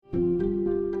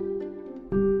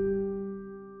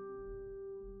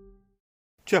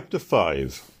Chapter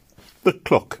 5. The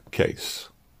Clock Case.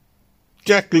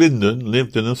 Jack Linden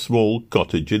lived in a small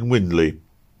cottage in Windley.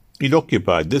 He'd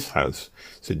occupied this house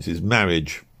since his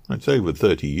marriage. That's over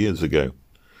 30 years ago.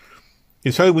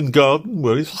 His home and garden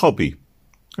were his hobby,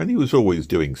 and he was always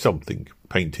doing something,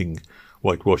 painting,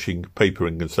 whitewashing,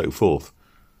 papering, and so forth.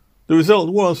 The result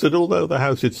was that although the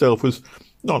house itself was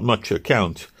not much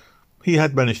account, he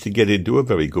had managed to get into a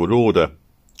very good order,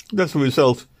 and as a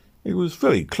result it was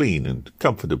very clean and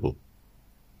comfortable.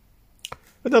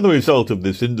 Another result of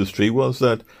this industry was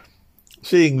that,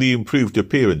 seeing the improved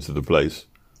appearance of the place,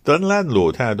 the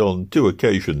landlord had on 2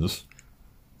 occasions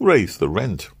raised the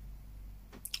rent.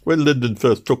 When Linden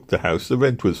first took the house, the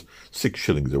rent was 6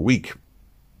 shillings a week.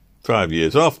 5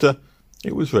 years after,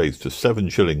 it was raised to 7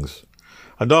 shillings,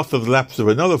 and after the lapse of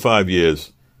another 5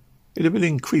 years, it had been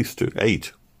increased to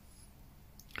 8.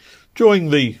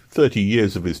 During the 30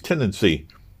 years of his tenancy,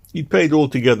 he'd paid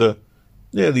altogether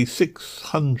nearly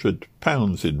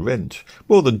 £600 in rent,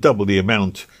 more than double the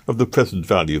amount of the present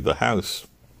value of the house.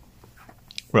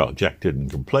 Well, Jack didn't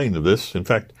complain of this. In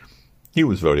fact, he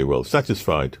was very well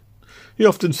satisfied. He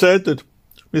often said that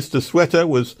Mr. Sweater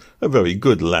was a very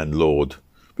good landlord,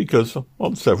 because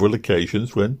on several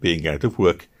occasions, when being out of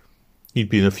work, he'd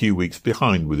been a few weeks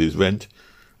behind with his rent,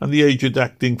 and the agent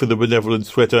acting for the benevolent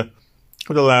Sweater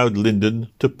had allowed Linden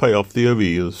to pay off the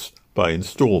arrears by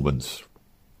instalments.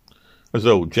 As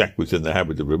old Jack was in the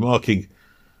habit of remarking,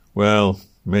 well,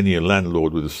 many a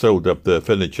landlord would have sold up their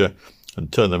furniture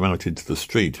and turned them out into the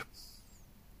street.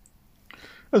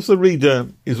 As the reader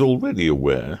is already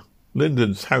aware,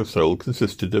 Linden's household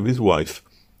consisted of his wife,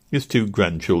 his 2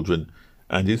 grandchildren,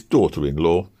 and his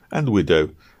daughter-in-law and widow,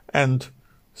 and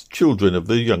children of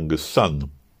the youngest son,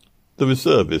 the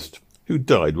reservist, who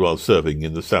died while serving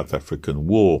in the South African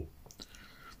War.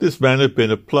 This man had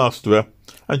been a plasterer,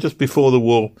 and just before the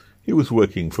war he was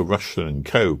working for Russia &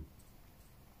 Co.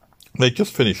 They'd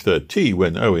just finished their tea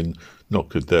when Owen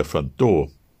knocked at their front door,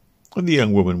 and the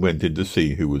young woman went in to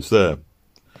see who was there.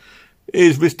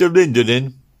 "Is Mr. Linden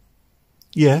in?"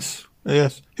 Yes.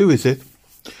 Who is it?"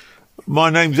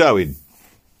 "My name's Owen."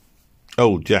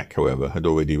 Old Jack, however, had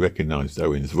already recognised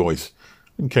Owen's voice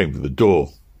and came to the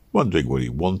door, wondering what he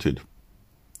wanted.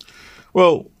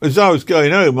 "Well, as I was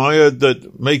going home, I heard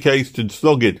that Make Haste and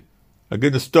Sloggett are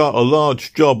going to start a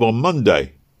large job on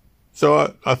Monday,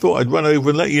 so I thought I'd run over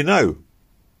and let you know."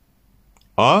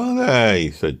 "Are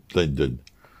they?" said Linden.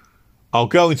 "I'll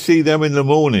go and see them in the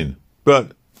morning,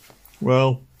 but,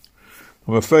 well,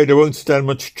 I'm afraid I won't stand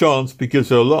much chance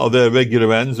because a lot of their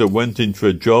regular hands have went in for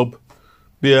a job.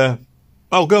 Yeah,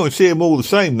 I'll go and see them all the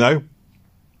same, though."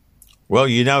 "Well,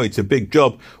 you know it's a big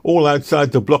job, all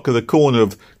outside the block of the corner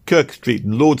of Kirk Street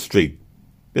and Lord Street.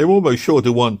 They're almost sure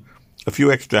to want a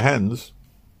few extra hands."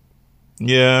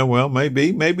 "Yeah, well,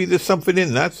 maybe there's something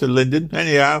in that," said Linden.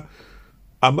 "Anyhow,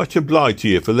 I'm much obliged to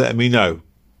you for letting me know.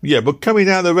 Yeah, but coming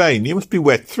out of the rain, you must be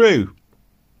wet through."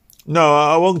 "No,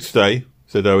 I won't stay,"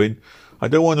 said Owen. "I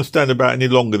don't want to stand about any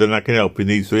longer than I can help in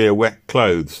these here wet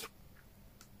clothes."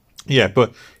 "Yeah,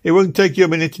 but it won't take you a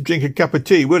minute to drink a cup of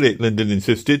tea, will it?" Linden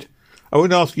insisted. "I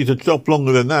won't ask you to stop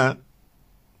longer than that."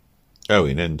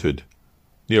 Owen entered.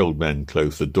 The old man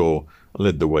closed the door and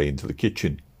led the way into the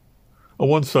kitchen. On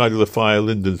one side of the fire,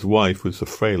 Linden's wife was a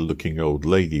frail-looking old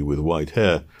lady with white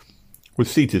hair, was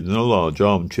seated in a large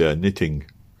armchair knitting.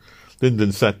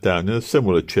 Linden sat down in a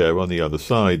similar chair on the other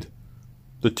side.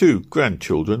 The 2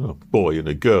 grandchildren, a boy and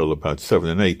a girl about 7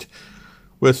 and 8,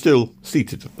 were still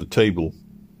seated at the table.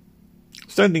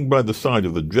 Standing by the side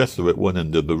of the dresser at one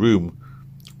end of the room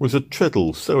was a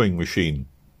Tressell sewing machine,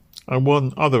 and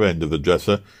one other end of the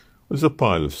dresser was a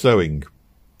pile of sewing,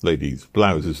 ladies'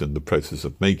 blouses in the process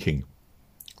of making.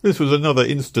 This was another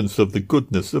instance of the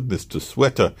goodness of Mr.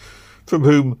 Sweater, from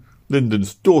whom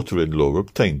Linden's daughter-in-law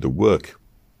obtained the work.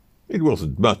 It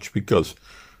wasn't much, because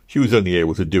she was only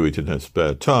able to do it in her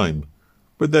spare time,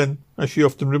 but then, as she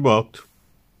often remarked,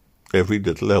 every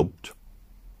little helped.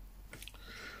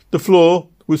 The floor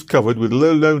was covered with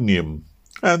linoleum,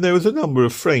 and there was a number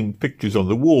of framed pictures on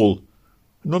the wall,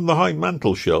 and on the high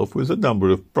mantel-shelf was a number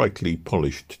of brightly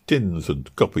polished tins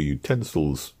and copper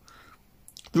utensils.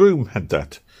 The room had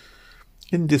that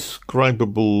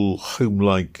indescribable,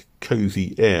 home-like,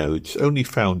 cosy air which is only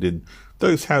found in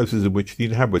those houses in which the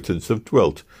inhabitants have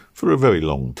dwelt for a very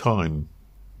long time.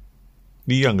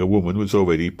 The younger woman was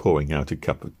already pouring out a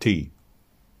cup of tea.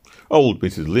 Old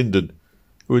Mrs. Linden,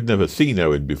 who had never seen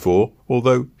Owen before,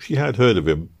 although she had heard of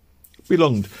him,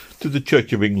 belonged to the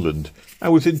Church of England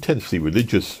and was intensely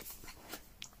religious.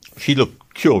 She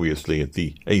looked curiously at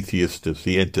the atheist as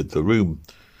he entered the room.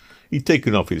 He'd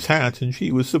taken off his hat, and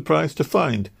she was surprised to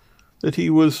find that he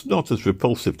was not as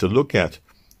repulsive to look at,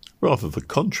 rather the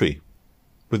contrary.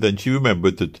 But then she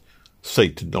remembered that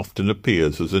Satan often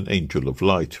appears as an angel of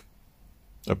light.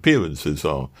 Appearances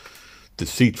are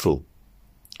deceitful.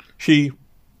 She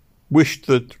wished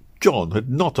that John had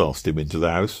not asked him into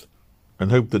the house, and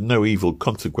hoped that no evil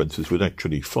consequences would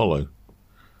actually follow.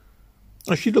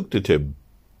 As she looked at him,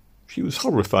 she was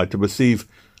horrified to perceive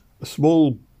a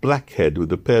small black head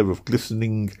with a pair of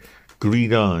glistening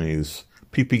green eyes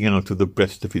peeping out of the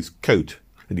breast of his coat,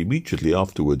 and immediately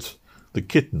afterwards the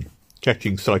kitten,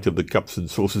 catching sight of the cups and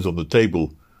saucers on the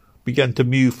table, began to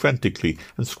mew frantically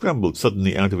and scrambled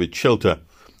suddenly out of its shelter,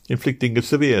 inflicting a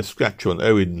severe scratch on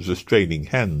Owen's restraining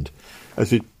hand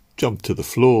as it jumped to the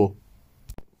floor.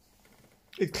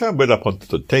 It clambered up onto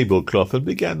the tablecloth and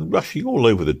began rushing all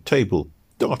over the table,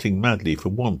 darting madly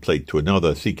from one plate to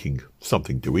another, seeking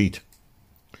something to eat.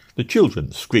 The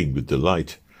children screamed with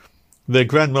delight. Their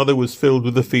grandmother was filled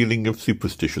with a feeling of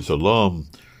superstitious alarm.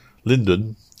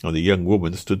 Lyndon and the young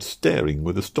woman stood staring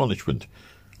with astonishment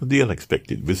at the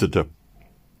unexpected visitor.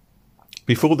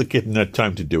 Before the kitten had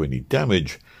time to do any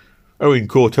damage, Owen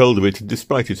caught hold of it and,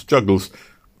 despite its struggles,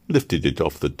 lifted it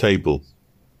off the table.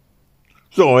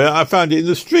 "Sorry, I found it in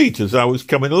the street as I was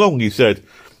coming along," he said.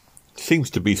 "It seems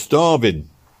to be starving."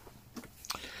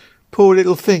 "Poor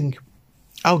little thing.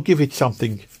 I'll give it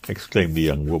something," exclaimed the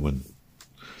young woman.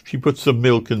 She put some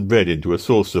milk and bread into a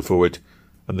saucer for it,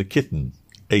 and the kitten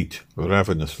ate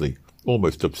ravenously,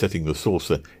 almost upsetting the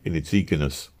saucer in its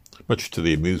eagerness, much to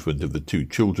the amusement of the two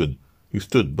children, who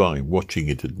stood by watching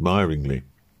it admiringly.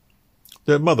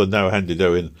 Their mother now handed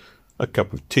Owen a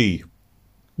cup of tea.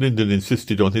 Lyndon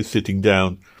insisted on his sitting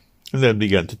down, and then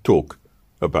began to talk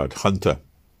about Hunter.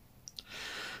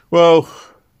 "Well,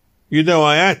 you know,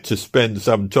 I had to spend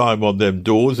some time on them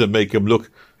doors and make 'em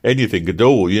look anything at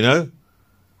all, you know.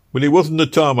 But it wasn't the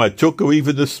time I took, or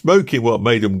even the smoking, what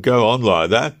made 'em go on like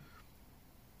that.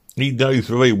 He knows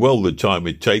very well the time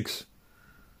it takes.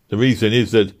 The reason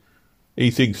is that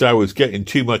he thinks I was getting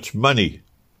too much money.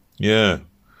 Yeah,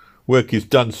 work is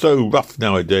done so rough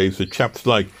nowadays that chaps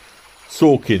like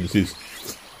Sawkins is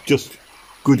just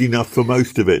good enough for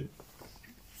most of it.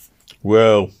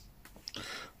 Well,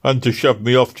 Hunter shoved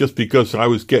me off just because I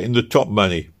was getting the top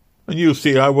money, and you'll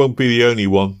see I won't be the only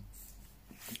one."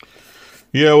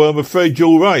 "Yeah, well, I'm afraid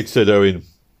you're right," said Owen.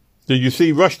 "Did you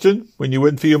see Rushton when you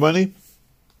went for your money?"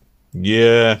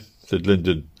 "Yeah," said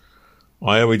Lyndon.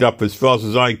 "I hurried up as fast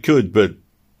as I could, but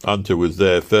Hunter was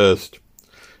there first.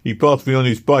 He passed me on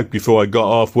his bike before I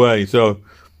got halfway, so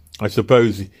I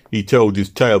suppose he told his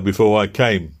tale before I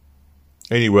came.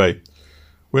 Anyway,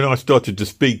 when I started to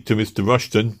speak to Mr.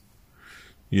 Rushton,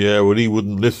 yeah, well, he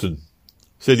wouldn't listen.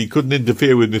 Said he couldn't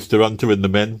interfere with Mr. Hunter and the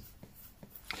men."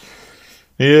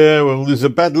 "Yeah, well, there's a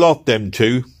bad lot, them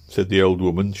two," said the old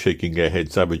woman, shaking her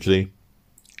head savagely.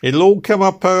 "It'll all come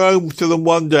up her home to them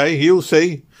one day, you'll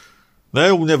see.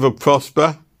 They'll never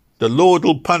prosper. The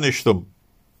Lord'll punish them."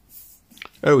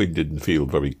 Owen didn't feel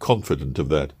very confident of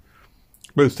that.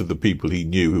 Most of the people he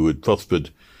knew who had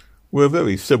prospered were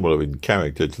very similar in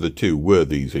character to the two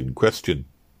worthies in question.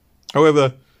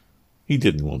 However, he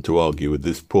didn't want to argue with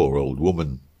this poor old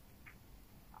woman.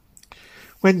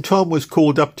 "When Tom was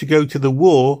called up to go to the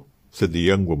war," said the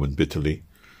young woman bitterly,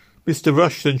 "Mr.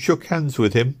 Rushton shook hands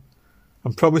with him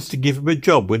and promised to give him a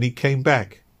job when he came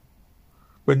back.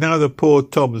 But now the poor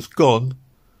Tom's gone,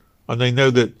 and they know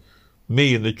that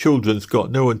me and the children's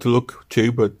got no one to look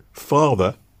to but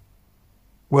father,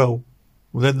 well,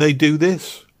 then they do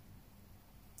this."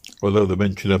 Although the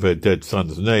mention of her dead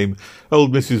son's name,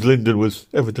 old Mrs. Lyndon was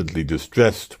evidently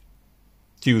distressed.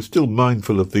 She was still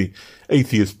mindful of the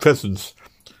atheist's presence,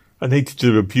 and hated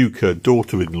to rebuke her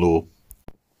daughter-in-law.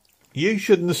 "You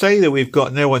shouldn't say that we've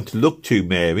got no one to look to,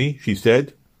 Mary," she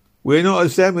said. "We're not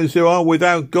as them as who are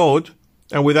without God,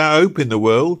 and without hope in the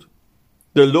world.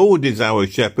 The Lord is our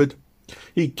shepherd.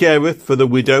 He careth for the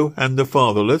widow and the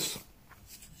fatherless."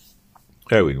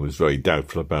 Owen was very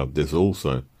doubtful about this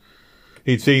also.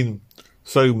 He'd seen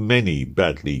so many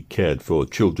badly cared-for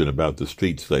children about the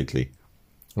streets lately,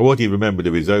 and what he remembered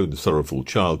of his own sorrowful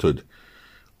childhood,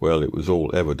 well, it was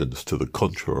all evidence to the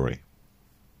contrary.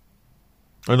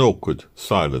 An awkward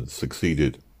silence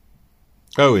succeeded.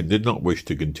 Owen did not wish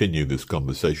to continue this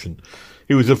conversation.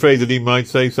 He was afraid that he might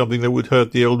say something that would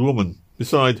hurt the old woman.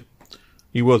 Besides,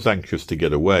 he was anxious to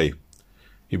get away.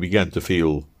 He began to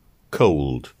feel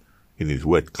cold in his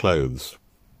wet clothes.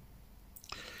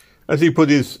 As he put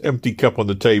his empty cup on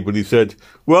the table, he said,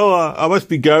 "Well, I must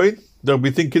be going. They'll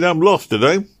be thinking I'm lost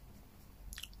today."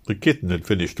 The kitten had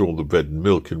finished all the bread and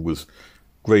milk and was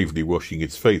gravely washing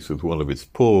its face with one of its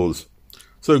paws.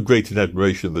 so great in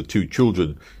admiration of the two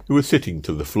children who were sitting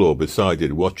to the floor beside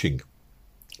it watching.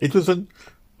 It was an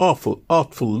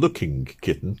artful-looking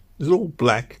kitten. It was all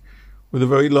black, with a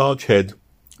very large head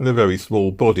and a very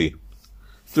small body.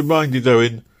 It reminded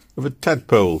Owen of a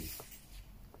tadpole.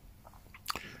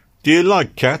 "Do you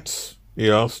like cats?" he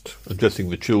asked, addressing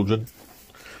the children.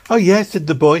 "Oh, yes," said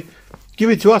the boy. "Give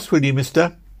it to us, will you,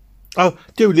 mister?" "Oh,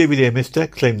 do leave it here, mister,"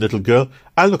 exclaimed the little girl.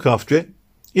 "I'll look after it."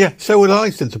 "Yeah, so will I,"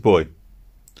 said the boy.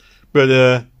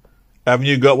 "But, haven't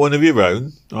you got one of your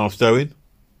own?" asked Owen.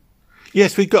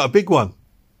 "Yes, we've got a big one."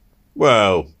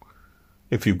 "Well,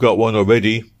 if you've got one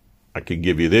already, I can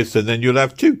give you this, and then you'll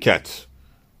have 2 cats,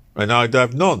 and I'd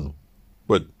have none.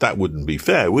 But that wouldn't be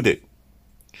fair, would it?"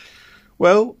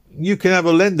 "Well, you can have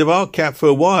a lend of our cat for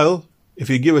a while, if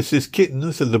you give us this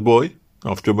kitten," said the boy,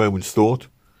 after a moment's thought.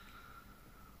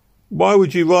 "Why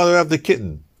would you rather have the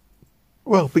kitten?"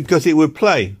 "Well, because it would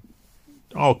play.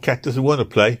 Our cat doesn't want to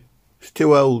play. It's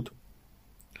too old."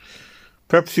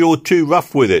 "Perhaps you're too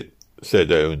rough with it,"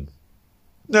 said Owen.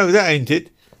 "No, that ain't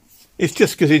it. It's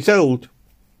just 'cause it's old."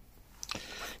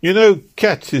 "You know,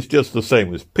 cats is just the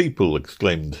same as people,"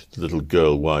 exclaimed the little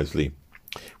girl wisely.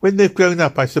 "When they've grown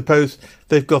up, I suppose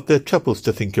they've got their troubles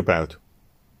to think about."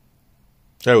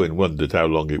 Owen wondered how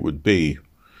long it would be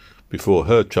before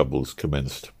her troubles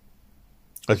commenced.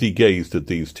 As he gazed at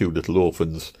these 2 little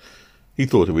orphans, he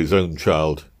thought of his own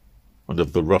child, and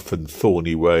of the rough and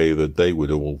thorny way that they would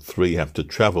all 3 have to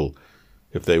travel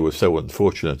if they were so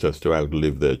unfortunate as to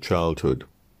outlive their childhood.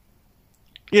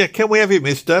 "Yeah, can we have it,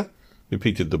 mister?"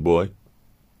 repeated the boy.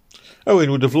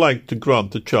 Owen would have liked to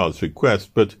grant the child's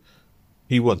request, but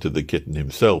he wanted the kitten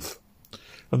himself,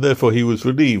 and therefore he was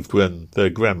relieved when their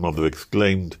grandmother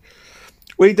exclaimed,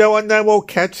 "We don't want no more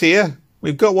cats here.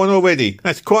 We've got one already.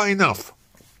 That's quite enough."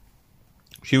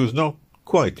 She was not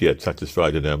quite yet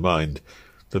satisfied in her mind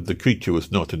that the creature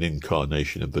was not an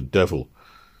incarnation of the devil,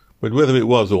 but whether it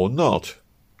was or not,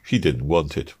 she didn't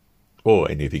want it, or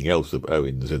anything else of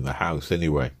Owen's in the house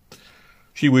anyway.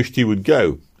 She wished he would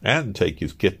go and take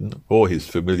his kitten, or his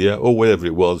familiar, or whatever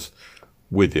it was,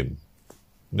 with him.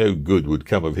 No good would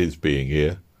come of his being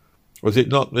here. Was it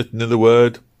not written in the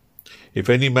Word, "If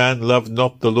any man love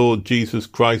not the Lord Jesus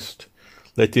Christ,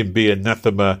 let him be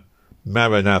anathema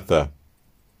maranatha"?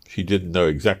 She didn't know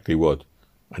exactly what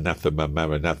anathema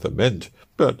maranatha meant,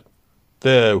 but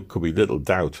there could be little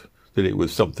doubt that it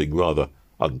was something rather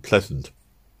unpleasant.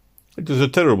 It was a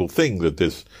terrible thing that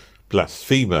this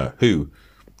blasphemer, who,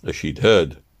 as she'd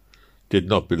heard, did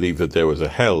not believe that there was a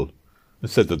hell, and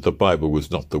said that the Bible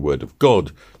was not the word of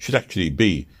God, should actually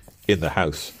be in the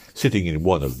house, sitting in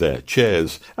one of their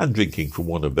chairs, and drinking from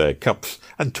one of their cups,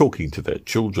 and talking to their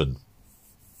children.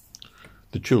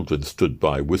 The children stood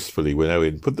by wistfully when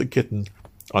Owen put the kitten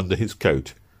under his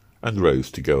coat and rose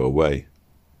to go away.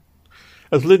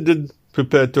 As Lyndon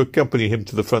prepared to accompany him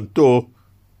to the front door,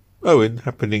 Owen,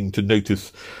 happening to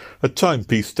notice a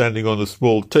timepiece standing on a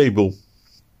small table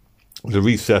at a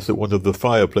recess at one of the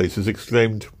fireplaces,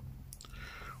 exclaimed,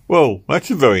 "Well,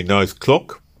 that's a very nice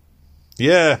clock."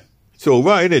 "Yeah, it's all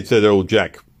right, isn't it?" said old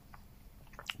Jack,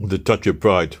 with a touch of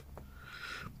pride.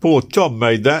 "Poor Tom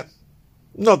made that.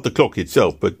 Not the clock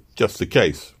itself, but just the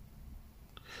case."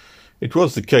 It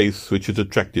was the case which had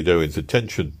attracted Owen's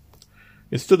attention.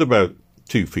 It stood about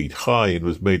 2 feet high and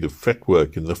was made of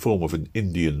fretwork in the form of an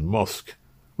Indian mosque,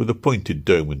 with a pointed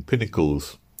dome and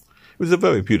pinnacles. It was a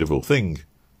very beautiful thing,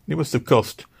 and it must have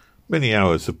cost many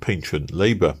hours of patient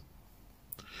labour.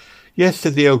 "Yes,"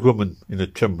 said the old woman, in a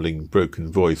trembling,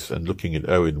 broken voice, and looking at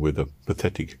Owen with a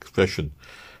pathetic expression.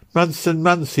 "Months and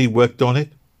months he worked on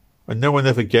it, and no one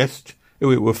ever guessed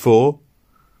who it were for.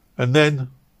 And then,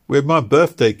 when my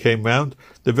birthday came round,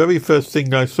 the very first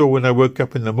thing I saw when I woke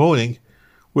up in the morning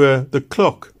were the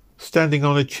clock standing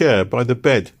on a chair by the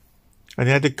bed, and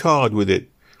it had a card with it,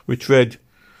 which read,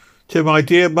 'To my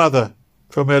dear mother,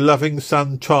 from her loving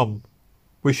son Tom,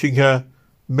 wishing her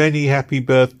many happy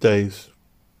birthdays.'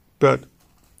 But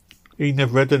he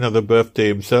never had another birthday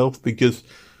himself, because,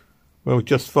 well,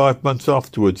 just 5 months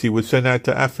afterwards he was sent out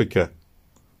to Africa,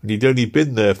 and he'd only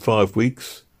been there 5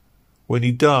 weeks when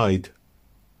he died.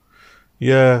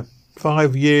 Yeah,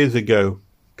 5 years ago,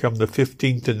 come the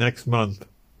 15th of next month."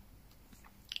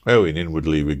 Owen,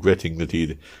 inwardly regretting that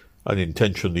he'd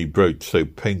unintentionally broached so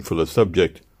painful a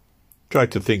subject,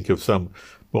 tried to think of some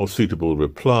more suitable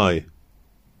reply,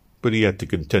 but he had to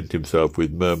content himself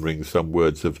with murmuring some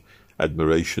words of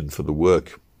admiration for the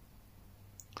work.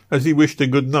 As he wished a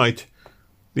good night,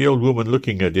 the old woman,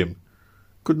 looking at him,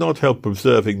 could not help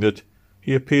observing that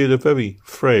he appeared a very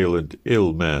frail and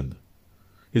ill man.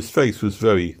 His face was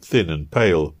very thin and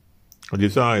pale, and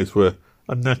his eyes were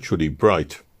unnaturally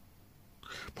bright.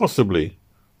 Possibly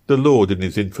the Lord, in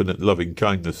his infinite loving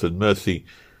kindness and mercy,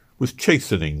 was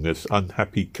chastening this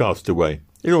unhappy castaway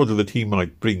in order that he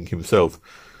might bring himself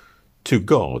to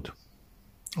God.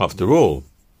 After all,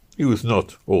 he was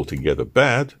not altogether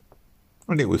bad,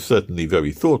 and it was certainly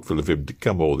very thoughtful of him to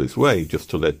come all this way just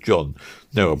to let John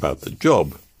know about the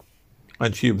job.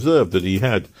 And she observed that he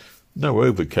had no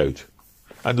overcoat,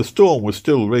 and the storm was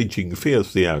still raging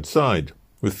fiercely outside,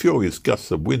 with furious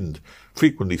gusts of wind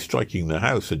frequently striking the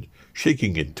house and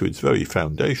shaking it to its very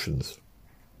foundations.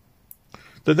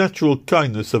 The natural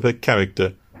kindness of her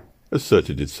character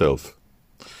asserted itself.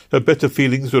 Her better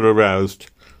feelings were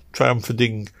aroused,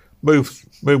 triumphing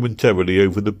momentarily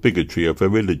over the bigotry of her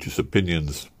religious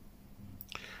opinions.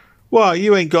 "Why,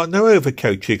 you ain't got no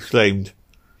overcoat," she exclaimed.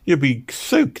 "You'll be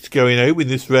soaked going home in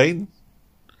this rain."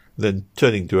 Then,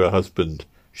 turning to her husband,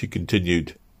 she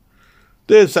continued,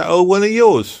 "There's that old one of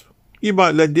yours. You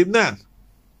might lend him that.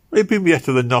 It'd be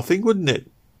better than nothing, wouldn't it?"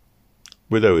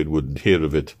 But Owen wouldn't hear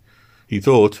of it. He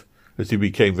thought, as he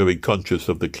became very conscious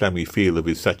of the clammy feel of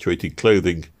his saturated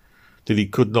clothing, that he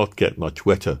could not get much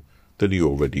wetter than he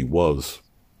already was.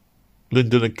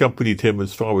 Lyndon accompanied him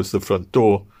as far as the front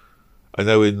door, and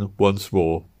Owen once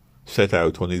more set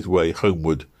out on his way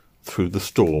homeward through the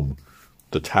storm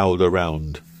that howled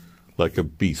around like a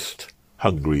beast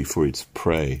hungry for its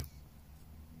prey.